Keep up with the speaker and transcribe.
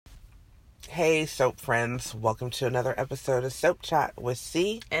Hey, soap friends. Welcome to another episode of Soap Chat with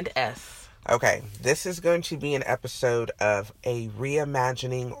C and S. Okay, this is going to be an episode of a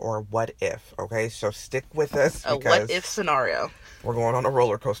reimagining or what if, okay? So stick with us A because what if scenario. We're going on a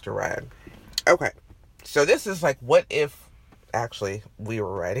roller coaster ride. Okay, so this is like what if actually we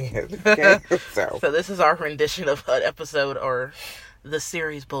were writing it, okay? So this is our rendition of an episode or the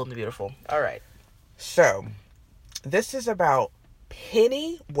series Bold and the Beautiful. All right. So this is about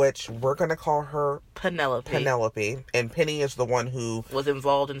Penny, which we're going to call her Penelope. And Penny is the one who was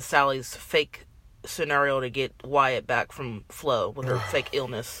involved in Sally's fake scenario to get Wyatt back from Flo with her fake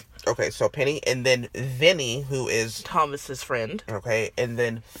illness. Okay, so Penny, and then Vinny, who is Thomas's friend. Okay, and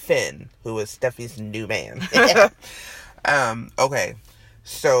then Finn, who is Steffi's new man. Okay,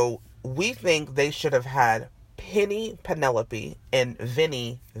 so we think they should have had Penny, Penelope, and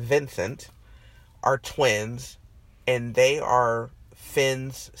Vinny, Vincent, are twins, and they are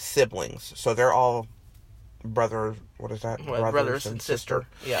Finn's siblings. So they're all brothers. What is that? Brothers and sister.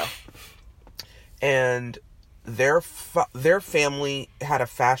 Yeah. And their family had a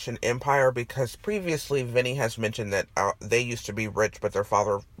fashion empire because previously Vinny has mentioned that they used to be rich, but their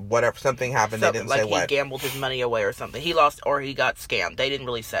father, something happened. They didn't say what. Like he gambled his money away or something. He lost or he got scammed. They didn't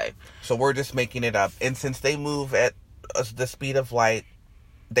really say. So we're just making it up. And since they move at the speed of light,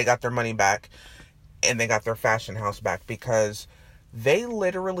 they got their money back and they got their fashion house back because they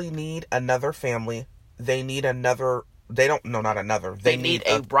literally need another family. They need another. They need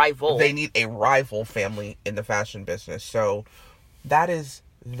a rival. They need a rival family in the fashion business. So that is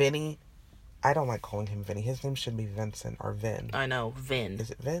Vinny. I don't like calling him Vinny. His name should be Vincent or Vin. I know, Vin.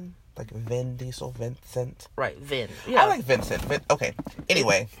 Is it Vin? Like Vin Diesel, Vincent? Right, Vin. Yeah. I like Vincent. Okay.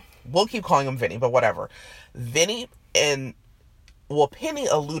 Anyway, we'll keep calling him Vinny, but whatever. Vinny and Penny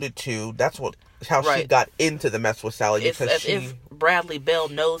alluded to how she got into the mess with Sally because if Bradley Bell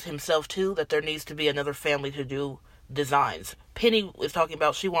knows himself too that there needs to be another family to do designs. Penny was talking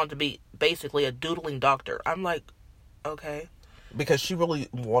about she wanted to be basically a doodling doctor. I'm like, okay. Because she really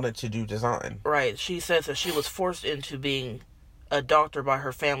wanted to do design. Right. She says that she was forced into being a doctor by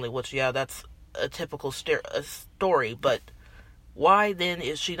her family, which, yeah, that's a typical story, but why then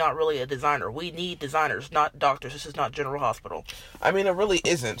is she not really a designer? We need designers, not doctors. This is not General Hospital. I mean, it really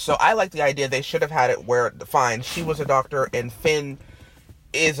isn't. So I like the idea they should have had it where, fine, she was a doctor and Finn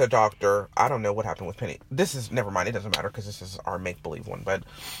is a doctor. I don't know what happened with Penny. Never mind, it doesn't matter because this is our make-believe one. But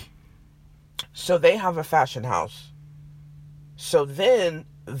so they have a fashion house. So then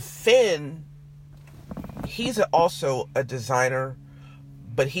Finn, he's also a designer,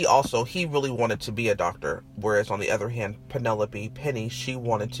 but he really wanted to be a doctor. Whereas on the other hand, Penny, she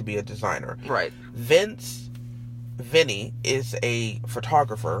wanted to be a designer. Right. Vinny is a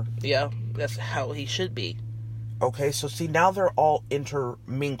photographer. Yeah, that's how he should be. Okay, so see, now they're all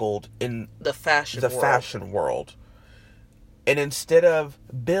intermingled in the fashion world. And instead of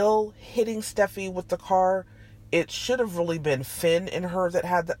Bill hitting Steffi with the car, it should have really been Finn and her that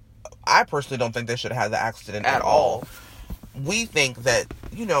had I personally don't think they should have had the accident at all. We think that,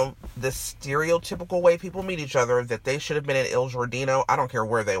 the stereotypical way people meet each other, that they should have been in Il Giardino. I don't care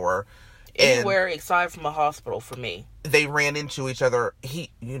where they were. Anywhere aside from a hospital for me. They ran into each other.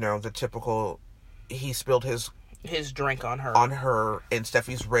 He spilled his drink on her. And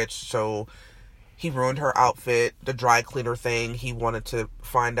Steffi's rich, so he ruined her outfit. The dry cleaner thing, he wanted to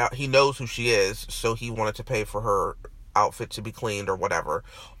find out. He knows who she is, so he wanted to pay for her outfit to be cleaned or whatever.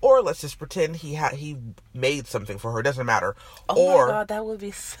 Or let's just pretend he made something for her. Doesn't matter. Oh my God, that would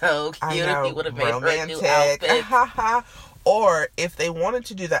be so cute if he would have made romantic. Her a new outfit. Or if they wanted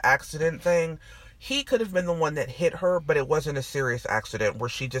to do the accident thing, he could have been the one that hit her, but it wasn't a serious accident where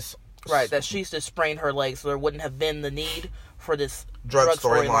she just... Right, that she's just sprained her leg, so there wouldn't have been the need for this drug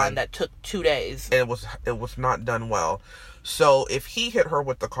storyline that took 2 days. And it was not done well. So if he hit her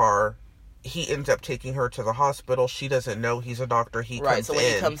with the car, he ends up taking her to the hospital. She doesn't know he's a doctor. He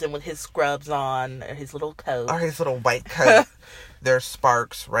comes in with his scrubs on, or his little coat. Or his little white coat. There's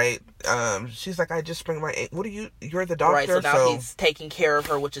sparks, right? She's like, I just sprained my ankle. You're the doctor? Right, so now he's taking care of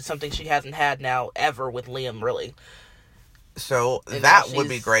her, which is something she hasn't had now ever with Liam, really. So that would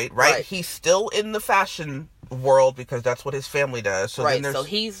be great, right? He's still in the fashion world because that's what his family does. So so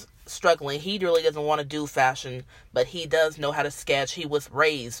he's struggling. He really doesn't want to do fashion, but he does know how to sketch. He was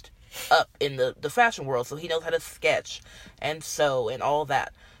raised up in the fashion world, so he knows how to sketch and sew and all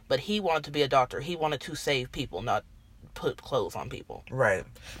that. But he wanted to be a doctor. He wanted to save people, not put clothes on people. Right.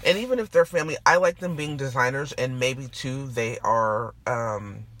 And even if they're family, I like them being designers, and maybe too they are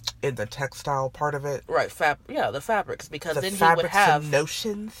in the textile part of it. Right, the fabrics, because then he would have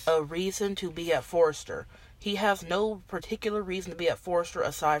notions. a reason to be at Forrester. He has no particular reason to be at Forrester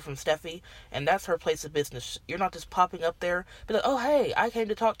aside from Steffi, and that's her place of business. You're not just popping up there, be like, oh, hey, I came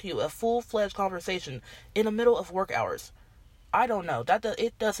to talk to you. A full-fledged conversation in the middle of work hours. I don't know.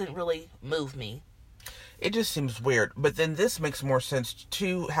 It doesn't really move me. It just seems weird. But then this makes more sense,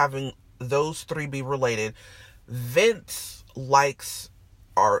 too, having those three be related. Vince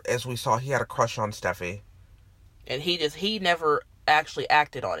as we saw, he had a crush on Steffi. And he never actually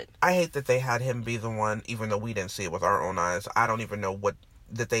acted on it. I hate that they had him be the one, even though we didn't see it with our own eyes. I don't even know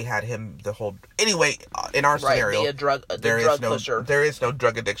that they had him the whole... Anyway, in our scenario, the drug pusher. There is no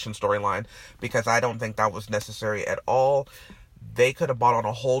drug addiction storyline, because I don't think that was necessary at all. They could have brought on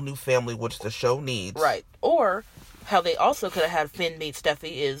a whole new family, which the show needs. Right. Or, how they also could have had Finn meet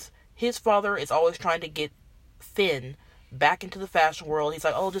Steffi is, his father is always trying to get Finn back into the fashion world. He's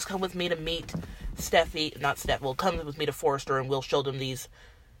like, oh, just come with me to meet Steffi. Not Steffi. Well, come with me to Forrester and we'll show them these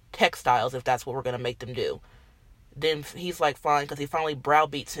textiles if that's what we're going to make them do. Then he's like, fine, because he finally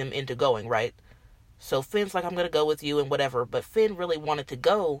browbeats him into going, right? So Finn's like, I'm going to go with you and whatever. But Finn really wanted to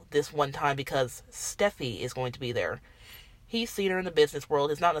go this one time because Steffi is going to be there. He's seen her in the business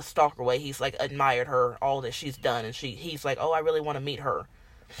world. It's not in a stalker way. He's like admired her, all that she's done. And he's like, oh, I really want to meet her.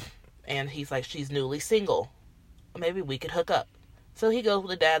 And he's like, she's newly single. Maybe we could hook up. So he goes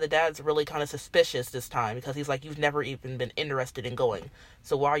with the dad. The dad's really kind of suspicious this time because he's like, you've never even been interested in going.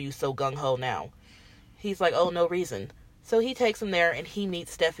 So why are you so gung-ho now? He's like, oh, no reason. So he takes him there and he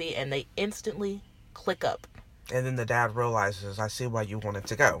meets Steffi and they instantly click up. And then the dad realizes, I see why you wanted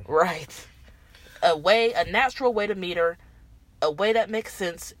to go. Right. A natural way to meet her. A way that makes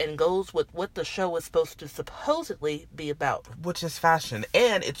sense and goes with what the show is supposed to supposedly be about. Which is fashion.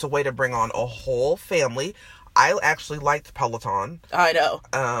 And it's a way to bring on a whole family. I actually liked Peloton. I know.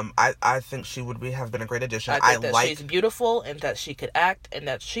 I think she would have been a great addition. I think that she's beautiful and that she could act and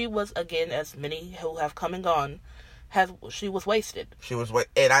that she was, again, as many who have come and gone, she was wasted.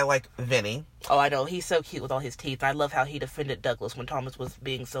 And I like Vinny. Oh, I know. He's so cute with all his teeth. I love how he defended Douglas when Thomas was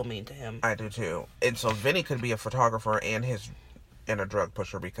being so mean to him. I do too. And so Vinny could be a photographer and a drug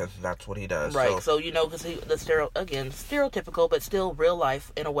pusher because that's what he does. Right. So because stereotypical, but still real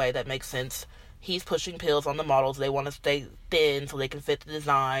life in a way that makes sense. He's pushing pills on the models. They want to stay thin so they can fit the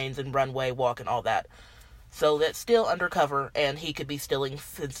designs and runway walk and all that. So that's still undercover, and he could be stealing.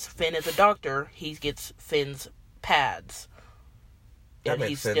 Since Finn is a doctor, he gets Finn's pads. That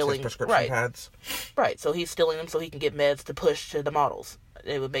makes sense. His prescription pads. Right. So he's stealing them so he can get meds to push to the models.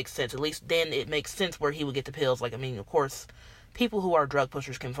 It would make sense. At least then it makes sense where he would get the pills. Of course, people who are drug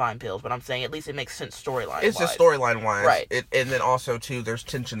pushers can find pills, but I'm saying at least it makes sense storyline-wise. It's just storyline-wise. Right. And then also, too, there's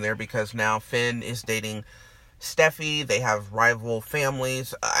tension there because now Finn is dating Steffi. They have rival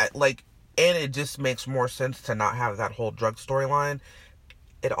families. And it just makes more sense to not have that whole drug storyline.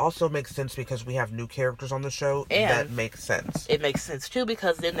 It also makes sense because we have new characters on the show that make sense. It makes sense, too,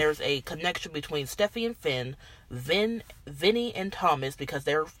 because then there's a connection between Steffi and Finn, Vinny and Thomas, because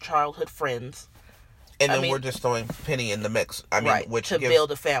they're childhood friends. And then we're just throwing Penny in the mix.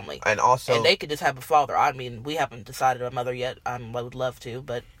 Build a family. And also... And they could just have a father. We haven't decided a mother yet. I would love to,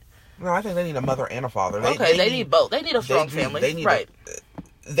 but... No, I think they need a mother and a father. They need both. They need a strong family.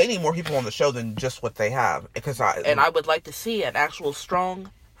 They need more people on the show than just what they have. I would like to see an actual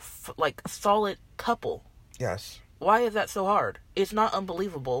strong, solid couple. Yes. Why is that so hard? It's not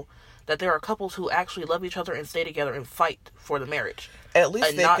unbelievable that there are couples who actually love each other and stay together and fight for the marriage. At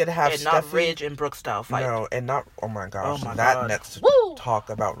least they could have Steffi, not Ridge and Brooke style fight. No, and not... Oh my gosh. Next talk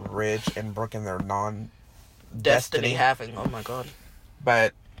about Ridge and Brooke and their Destiny having. Oh my god.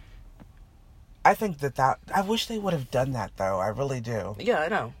 But I think that... I wish they would have done that, though. I really do. Yeah, I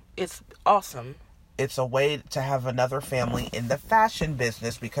know. It's awesome. It's a way to have another family in the fashion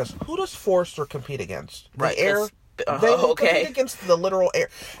business because who does Forrester compete against? Right. They compete against the literal air.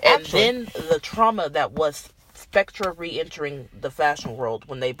 And then the trauma that was Spectra re-entering the fashion world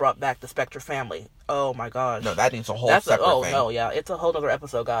when they brought back the Spectra family. Oh my gosh. No, that needs a whole separate thing. Oh no, yeah. It's a whole other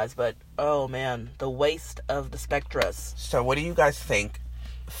episode, guys. But, oh man, the waste of the Spectras. So what do you guys think?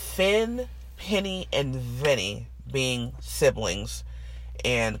 Finn, Penny, and Vinny being siblings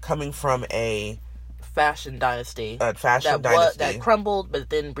and coming from a... fashion dynasty. That crumbled, but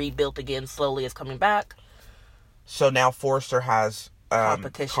then rebuilt again slowly is coming back. So now Forrester has...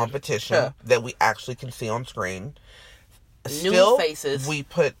 competition that we actually can see on screen. New faces. We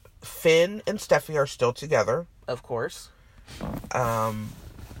put Finn and Steffi are still together. Of course.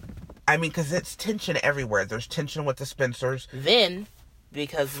 Because it's tension everywhere. There's tension with the Spencers. Then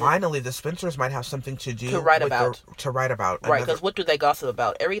Because finally the Spencers might have something to do to write with about. Right, because what do they gossip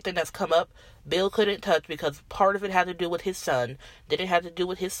about? Everything that's come up, Bill couldn't touch because part of it had to do with his son, didn't have to do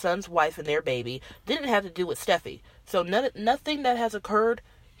with his son's wife and their baby, didn't have to do with Steffi. So nothing that has occurred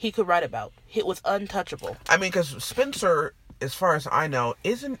he could write about. It was untouchable. I mean, because Spencer, as far as I know,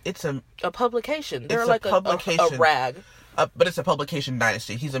 it's a publication. They're it's like a publication, a rag. But it's a publication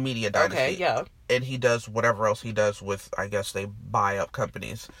dynasty. He's a media dynasty. Okay, yeah. And he does whatever else he does with, I guess they buy up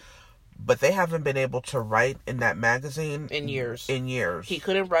companies. But they haven't been able to write in that magazine in years. He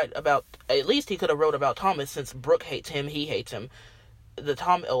couldn't write about, at least he could have wrote about Thomas, since Brooke hates him, he hates him.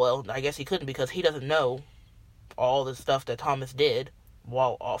 Well, I guess he couldn't because he doesn't know all the stuff that Thomas did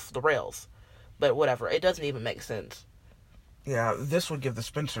while off the rails. But whatever, it doesn't even make sense. Yeah, this would give the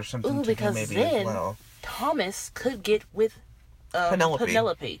Spencer something to do maybe as well. Thomas could get with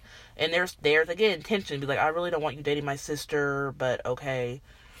Penelope. And there's again tension. Be like, I really don't want you dating my sister, but okay.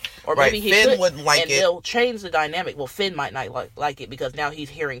 Or maybe Finn wouldn't like and it. They'll change the dynamic. Well, Finn might not like it because now he's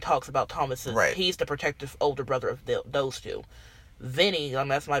hearing talks about Thomas's. Right. He's the protective older brother of those two. Vinny,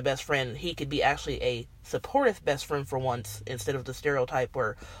 that's my best friend. He could be actually a supportive best friend for once instead of the stereotype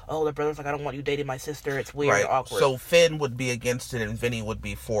where, oh, the brother's like, I don't want you dating my sister. It's weird, right. awkward. So Finn would be against it and Vinny would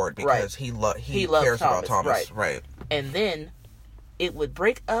be for it because he cares about Thomas. Right. And then it would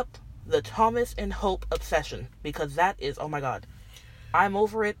break up the Thomas and Hope obsession because that is, oh my God. I'm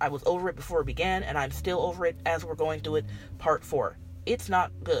over it. I was over it before it began, and I'm still over it as we're going through it. Part 4. It's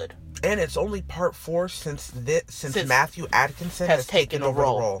not good. And it's only part 4 since Matthew Atkinson has taken over the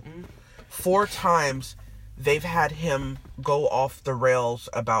role. Mm-hmm. 4 times they've had him go off the rails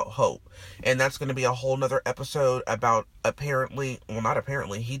about Hope. And that's going to be a whole nother episode about not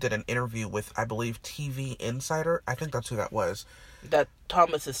apparently, he did an interview with, I believe, TV Insider. I think that's who that was. That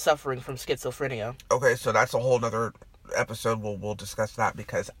Thomas is suffering from schizophrenia. Okay, so that's a whole nother episode. We'll discuss that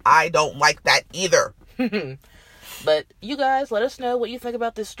because I don't like that either. But you guys, let us know what you think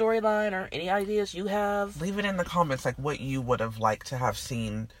about this storyline or any ideas you have. Leave it in the comments, like what you would have liked to have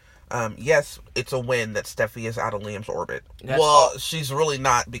seen. Yes, it's a win that Steffi is out of Liam's orbit. She's really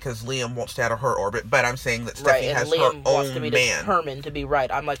not because Liam won't stay out of her orbit. But I'm saying that Steffi has Liam her wants own to be man. Determined to be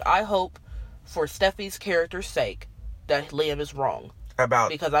right. I'm like, I hope for Steffi's character's sake that Liam is wrong.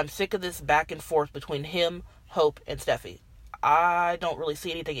 Because I'm sick of this back and forth between him, Hope, and Steffi. I don't really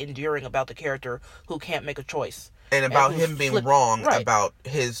see anything enduring about the character who can't make a choice. And about him being wrong about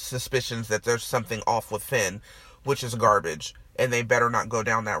his suspicions that there's something off with Finn, which is garbage. And they better not go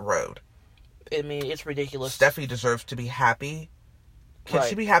down that road. I mean, it's ridiculous. Steffi deserves to be happy. Can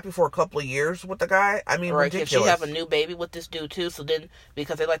she be happy for a couple of years with the guy? I mean, ridiculous. Can she have a new baby with this dude, too? So then,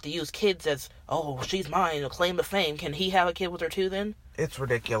 because they like to use kids as, oh, she's mine, a claim to fame, can he have a kid with her, too, then? It's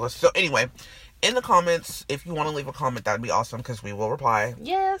ridiculous. So, anyway, in the comments, if you want to leave a comment, that'd be awesome, because we will reply.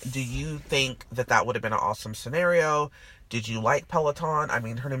 Yes. Do you think that would have been an awesome scenario? Did you like Peloton? I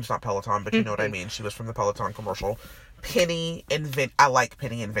mean, her name's not Peloton, but you know what I mean. She was from the Peloton commercial. Penny and Vinny. I like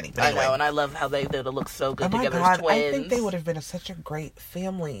Penny and Vinny. But anyway. I know, and I love how they look so good together as as twins. I think they would have been such a great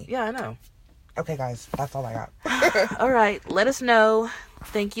family. Yeah, I know. Okay, guys, that's all I got. All right, let us know.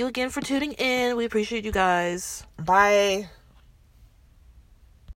 Thank you again for tuning in. We appreciate you guys. Bye.